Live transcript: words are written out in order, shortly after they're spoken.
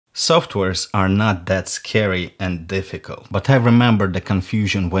Softwares are not that scary and difficult, but I remember the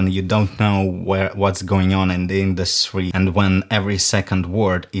confusion when you don't know what's going on in the industry and when every second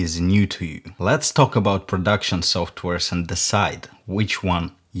word is new to you. Let's talk about production softwares and decide which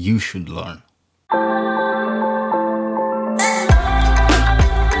one you should learn.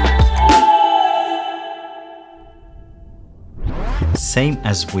 Same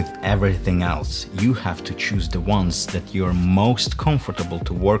as with everything else, you have to choose the ones that you're most comfortable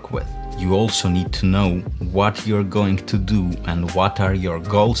to work with. You also need to know what you're going to do and what are your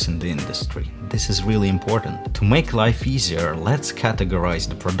goals in the industry. This is really important. To make life easier, let's categorize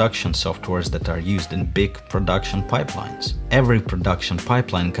the production softwares that are used in big production pipelines. Every production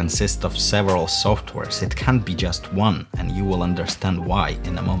pipeline consists of several softwares. It can't be just one, and you will understand why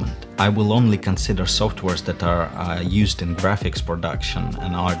in a moment. I will only consider softwares that are used in graphics production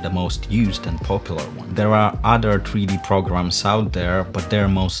and are the most used and popular ones. There are other 3D programs out there, but they're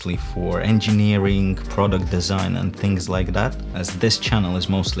mostly for engineering, product design and things like that. As this channel is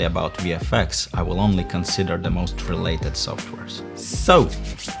mostly about VFX, I will only consider the most related softwares. So,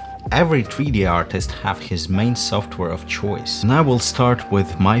 every 3D artist have his main software of choice. And I will start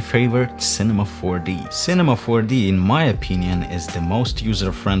with my favorite, Cinema 4D. Cinema 4D, in my opinion, is the most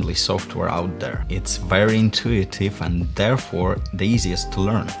user-friendly software out there. It's very intuitive and therefore the easiest to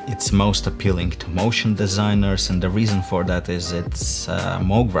learn. It's most appealing to motion designers, and the reason for that is its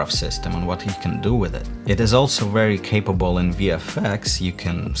MoGraph system and what you can do with it. It is also very capable in VFX. You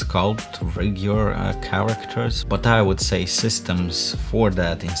can sculpt, rig your characters, but I would say systems for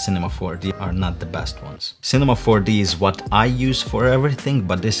that in Cinema 4D are not the best ones. Cinema 4D is what I use for everything,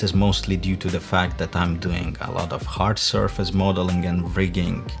 but this is mostly due to the fact that I'm doing a lot of hard surface modeling and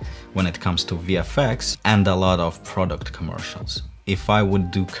rigging when it comes to VFX and a lot of product commercials. If I would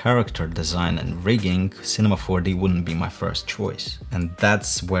do character design and rigging, Cinema 4D wouldn't be my first choice. And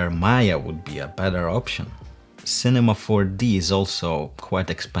that's where Maya would be a better option. Cinema 4D is also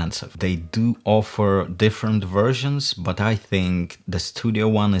quite expensive. They do offer different versions, but I think the studio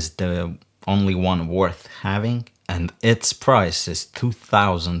one is the only one worth having, and its price is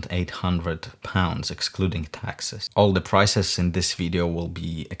 £2,800 excluding taxes. All the prices in this video will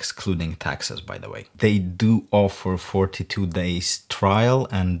be excluding taxes, by the way. They do offer 42 days trial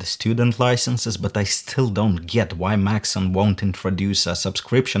and student licenses, but I still don't get why Maxon won't introduce a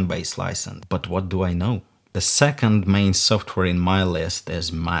subscription-based license. But what do I know? The second main software in my list is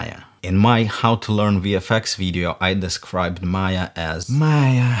Maya. In my How to Learn VFX video, I described Maya as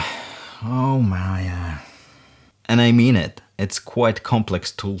Maya, oh Maya. And I mean it. It's quite a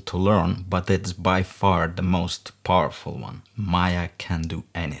complex tool to learn, but it's by far the most powerful one. Maya can do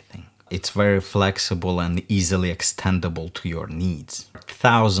anything. It's very flexible and easily extendable to your needs.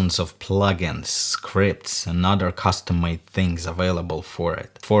 Thousands of plugins, scripts and other custom-made things available for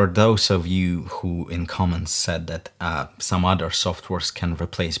it. For those of you who in comments said that some other softwares can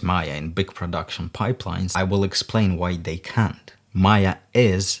replace Maya in big production pipelines, I will explain why they can't. Maya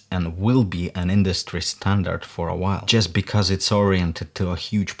is and will be an industry standard for a while, just because it's oriented to a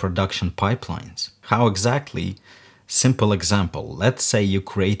huge production pipelines. How exactly? Simple example, let's say you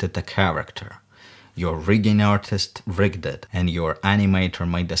created a character. Your rigging artist rigged it and your animator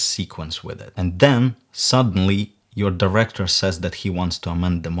made a sequence with it. And then, suddenly, your director says that he wants to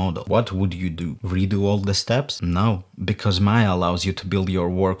amend the model. What would you do? Redo all the steps? No, because Maya allows you to build your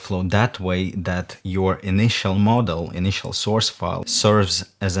workflow that way that your initial model, initial source file, serves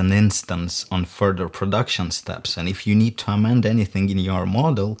as an instance on further production steps. And if you need to amend anything in your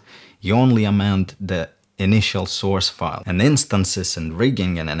model, you only amend the initial source file, and instances and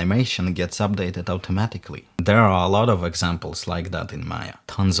rigging and animation gets updated automatically. There are a lot of examples like that in Maya.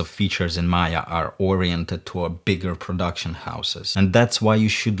 Tons of features in Maya are oriented toward bigger production houses, and that's why you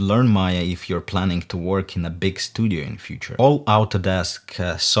should learn Maya if you're planning to work in a big studio in future. All Autodesk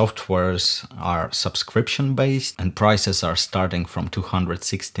softwares are subscription based and prices are starting from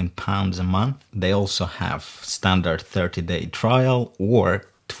 £216 a month. They also have standard 30-day trial or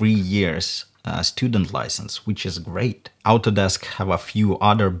 3 years student license, which is great. Autodesk have a few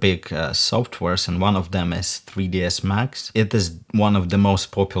other big softwares, and one of them is 3ds Max. It is one of the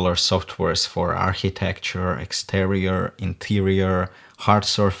most popular softwares for architecture, exterior, interior, hard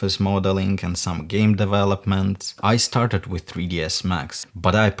surface modeling and some game development. I started with 3ds Max,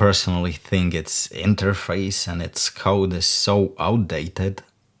 but I personally think its interface and its code is so outdated.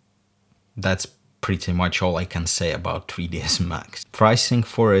 That's pretty much all I can say about 3ds Max. Pricing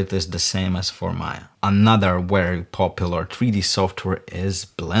for it is the same as for Maya. Another very popular 3D software is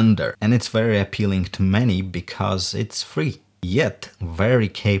Blender, and it's very appealing to many because it's free. Yet, very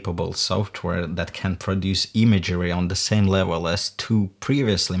capable software that can produce imagery on the same level as two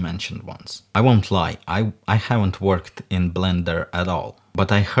previously mentioned ones. I won't lie, I haven't worked in Blender at all.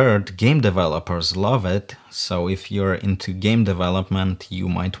 But I heard game developers love it, so if you're into game development, you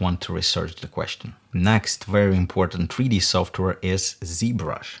might want to research the question. Next, very important 3D software is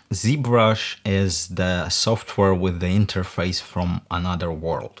ZBrush. ZBrush is the software with the interface from another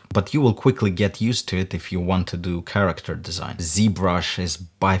world. But you will quickly get used to it if you want to do character design. ZBrush is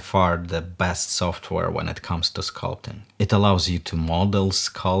by far the best software when it comes to sculpting. It allows you to model,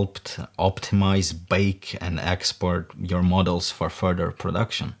 sculpt, optimize, bake, and export your models for further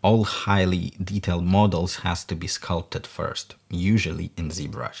production. All highly detailed models has to be sculpted first, usually in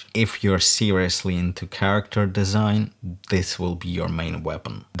ZBrush. If you're seriously into character design, this will be your main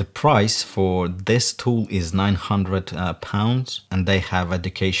weapon. The price for this tool is £900, and they have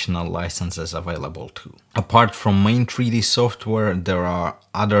educational licenses available too. Apart from main 3D software, there are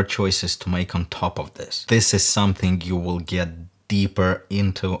other choices to make on top of this. This is something you will get deeper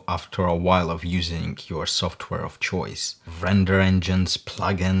into after a while of using your software of choice. Render engines,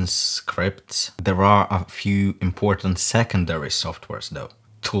 plugins, scripts. There are a few important secondary softwares though.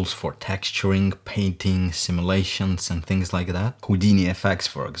 Tools for texturing, painting, simulations, and things like that. Houdini FX,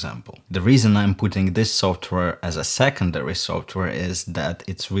 for example. The reason I'm putting this software as a secondary software is that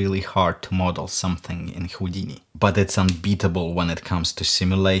it's really hard to model something in Houdini. But it's unbeatable when it comes to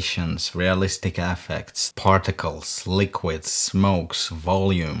simulations, realistic effects, particles, liquids, smokes,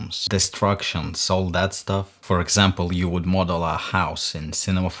 volumes, destructions, all that stuff. For example, you would model a house in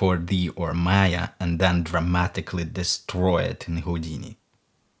Cinema 4D or Maya and then dramatically destroy it in Houdini.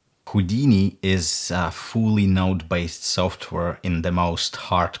 Houdini is a fully node-based software in the most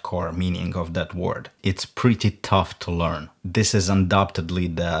hardcore meaning of that word. It's pretty tough to learn. This is undoubtedly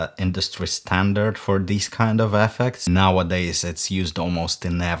the industry standard for these kind of effects. Nowadays it's used almost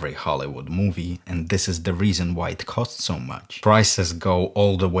in every Hollywood movie, and this is the reason why it costs so much. Prices go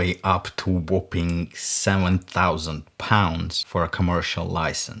all the way up to whopping £7,000 for a commercial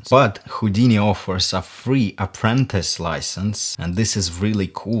license. But Houdini offers a free apprentice license, and this is really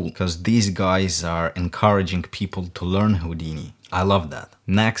cool because these guys are encouraging people to learn Houdini. I love that.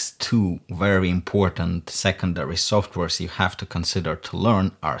 Next, two very important secondary softwares you have to consider to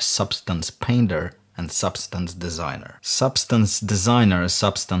learn are Substance Painter and Substance Designer. Substance Designer,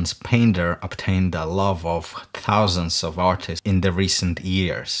 Substance Painter obtained the love of thousands of artists in the recent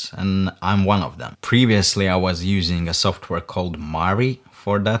years, and I'm one of them. Previously, I was using a software called Mari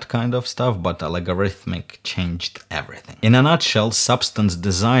for that kind of stuff, but Algorithmic changed everything. In a nutshell, Substance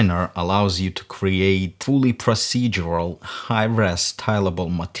Designer allows you to create fully procedural, high-res stylable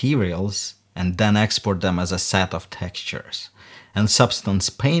materials and then export them as a set of textures. And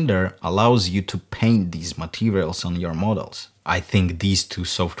Substance Painter allows you to paint these materials on your models. I think these two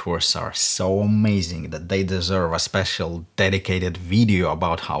softwares are so amazing that they deserve a special dedicated video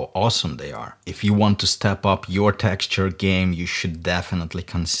about how awesome they are. If you want to step up your texture game, you should definitely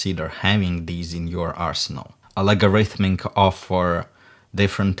consider having these in your arsenal. Algorithmic offer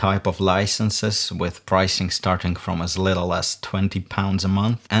different type of licenses with pricing starting from as little as £20 a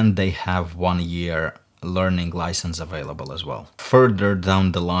month, and they have 1 year learning license available as well. Further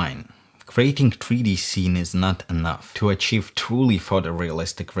down the line, creating 3D scene is not enough. To achieve truly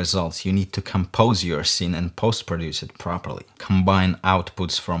photorealistic results, you need to compose your scene and post-produce it properly. Combine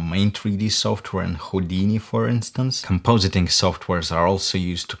outputs from main 3D software and Houdini, for instance. Compositing softwares are also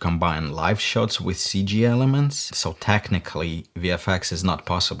used to combine live shots with CG elements, so technically VFX is not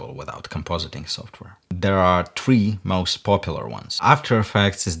possible without compositing software. There are three most popular ones. After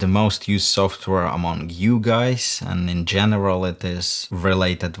Effects is the most used software among you guys, and in general it is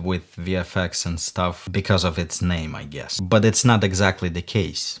related with VFX and stuff because of its name, I guess. But it's not exactly the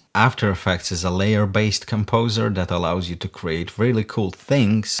case. After Effects is a layer-based composer that allows you to create really cool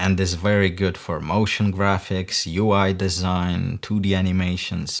things and is very good for motion graphics, UI design, 2D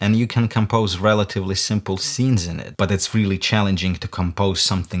animations, and you can compose relatively simple scenes in it. But it's really challenging to compose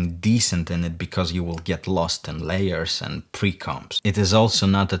something decent in it because you will get lost in layers and pre-comps. It is also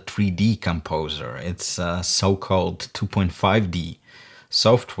not a 3D composer, it's a so-called 2.5D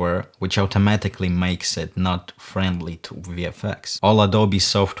software, which automatically makes it not friendly to VFX. All Adobe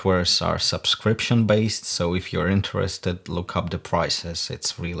softwares are subscription based, so if you're interested, look up the prices,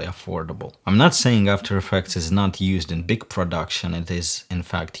 it's really affordable. I'm not saying After Effects is not used in big production, it is in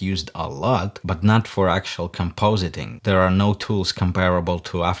fact used a lot, but not for actual compositing. There are no tools comparable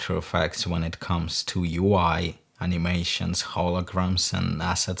to After Effects when it comes to UI, animations, holograms, and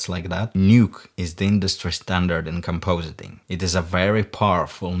assets like that. Nuke is the industry standard in compositing. It is a very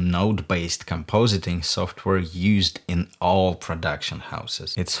powerful node-based compositing software used in all production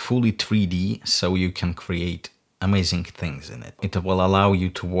houses. It's fully 3D, so you can create amazing things in it. It will allow you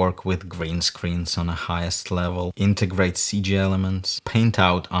to work with green screens on a highest level, integrate CG elements, paint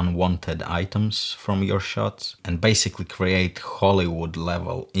out unwanted items from your shots, and basically create Hollywood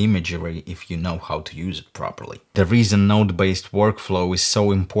level imagery if you know how to use it properly. The reason node-based workflow is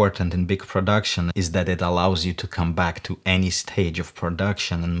so important in big production is that it allows you to come back to any stage of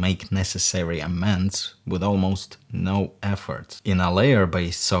production and make necessary amends with almost no effort. In a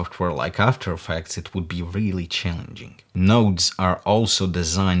layer-based software like After Effects, it would be really challenging. Nodes are also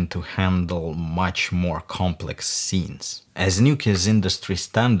designed to handle much more complex scenes. As Nuke is industry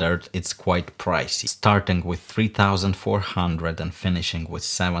standard, it's quite pricey, starting with 3,400 and finishing with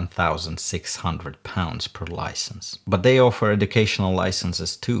 7,600 pounds per license. But they offer educational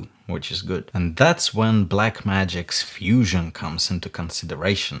licenses too, which is good. And that's when Blackmagic's Fusion comes into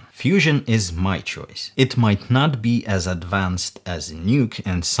consideration. Fusion is my choice. It might not be as advanced as Nuke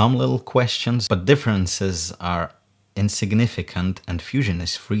in some little questions, but differences are insignificant and Fusion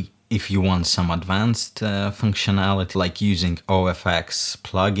is free. If you want some advanced functionality like using OFX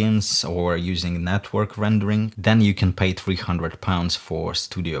plugins or using network rendering, then you can pay £300 for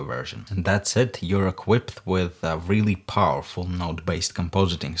studio version. And that's it, you're equipped with a really powerful node-based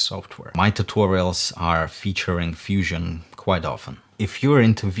compositing software. My tutorials are featuring Fusion quite often. If you're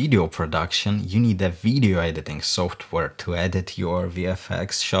into video production, you need a video editing software to edit your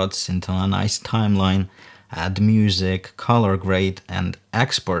VFX shots into a nice timeline, add music, color grade, and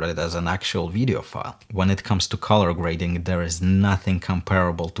export it as an actual video file. When it comes to color grading, there is nothing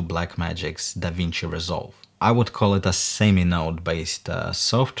comparable to Blackmagic's DaVinci Resolve. I would call it a semi-node based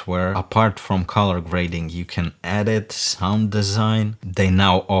software. Apart from color grading, you can edit, sound design. They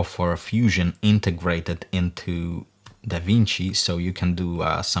now offer Fusion integrated into DaVinci, so you can do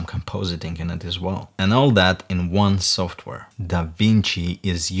some compositing in it as well. And all that in one software. DaVinci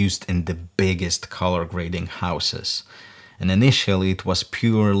is used in the biggest color grading houses. And initially it was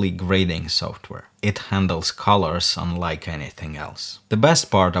purely grading software. It handles colors unlike anything else. The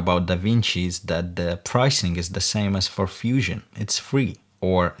best part about DaVinci is that the pricing is the same as for Fusion. It's free,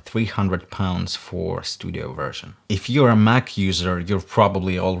 or £300 for studio version. If you're a Mac user, you're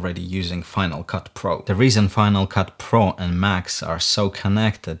probably already using Final Cut Pro. The reason Final Cut Pro and Macs are so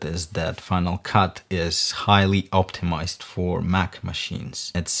connected is that Final Cut is highly optimized for Mac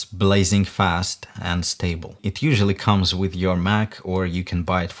machines. It's blazing fast and stable. It usually comes with your Mac or you can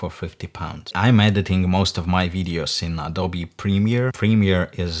buy it for £50. I'm editing most of my videos in Adobe Premiere.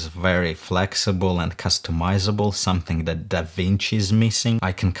 Premiere is very flexible and customizable, something that DaVinci is missing.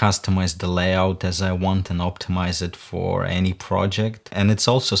 I can customize the layout as I want and optimize it for any project. And it's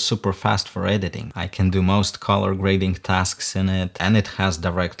also super fast for editing. I can do most color grading tasks in it, and it has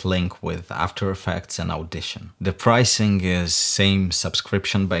direct link with After Effects and Audition. The pricing is same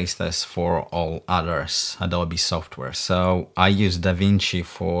subscription based as for all others Adobe software. So I use DaVinci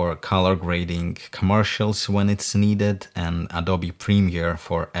for color grading commercials when it's needed and Adobe Premiere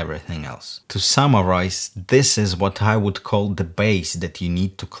for everything else. To summarize, this is what I would call the base that you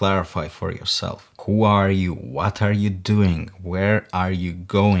need to clarify for yourself. Who are you? What are you doing? Where are you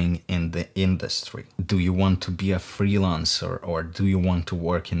going in the industry? Do you want to be a freelancer or do you want to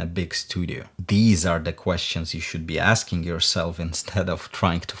work in a big studio? These are the questions you should be asking yourself instead of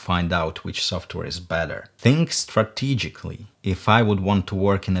trying to find out which software is better. Think strategically. If I would want to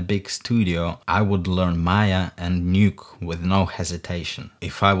work in a big studio, I would learn Maya and Nuke with no hesitation.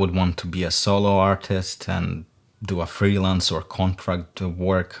 If I would want to be a solo artist and do a freelance or contract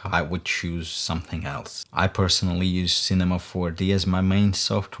work, I would choose something else. I personally use Cinema 4D as my main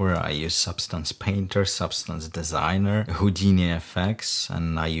software. I use Substance Painter, Substance Designer, Houdini FX,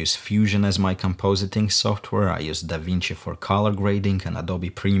 and I use Fusion as my compositing software. I use DaVinci for color grading and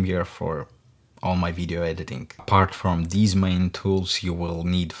Adobe Premiere for all my video editing. Apart from these main tools, you will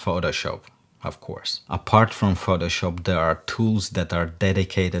need Photoshop. Of course. Apart from Photoshop, there are tools that are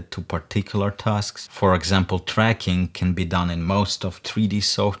dedicated to particular tasks. For example, tracking can be done in most of 3D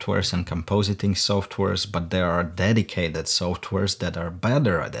softwares and compositing softwares, but there are dedicated softwares that are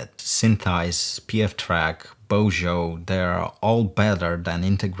better at it. Synthesize, PF Track, Bojo, they're all better than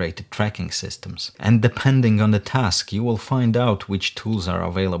integrated tracking systems. And depending on the task, you will find out which tools are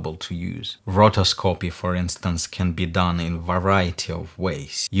available to use. Rotoscopy, for instance, can be done in a variety of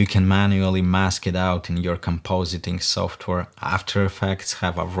ways. You can manually mask it out in your compositing software. After Effects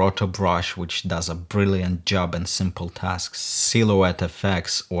have a roto brush which does a brilliant job in simple tasks. Silhouette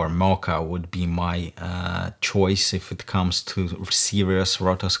effects or Mocha would be my choice if it comes to serious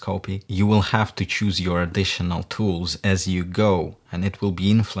rotoscopy. You will have to choose your additional tools as you go, and it will be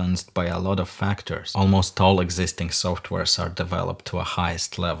influenced by a lot of factors. Almost all existing softwares are developed to a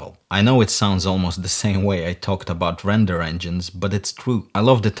highest level. I know it sounds almost the same way I talked about render engines, but it's true. I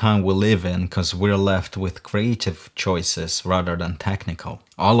love the time we live in because we're left with creative choices rather than technical.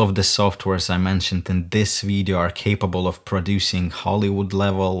 All of the softwares I mentioned in this video are capable of producing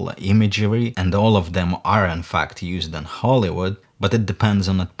Hollywood-level imagery, and all of them are in fact used in Hollywood. But it depends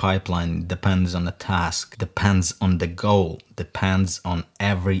on the pipeline, depends on the task, depends on the goal, depends on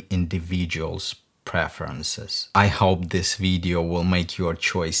every individual's preferences. I hope this video will make your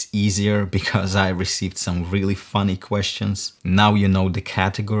choice easier because I received some really funny questions. Now you know the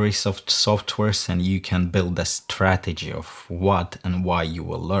categories of softwares and you can build a strategy of what and why you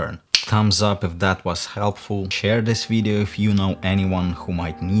will learn. Thumbs up if that was helpful, share this video if you know anyone who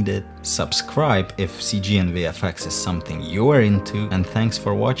might need it, subscribe if CG and VFX is something you're into, and thanks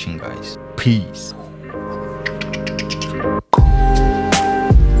for watching guys. Peace!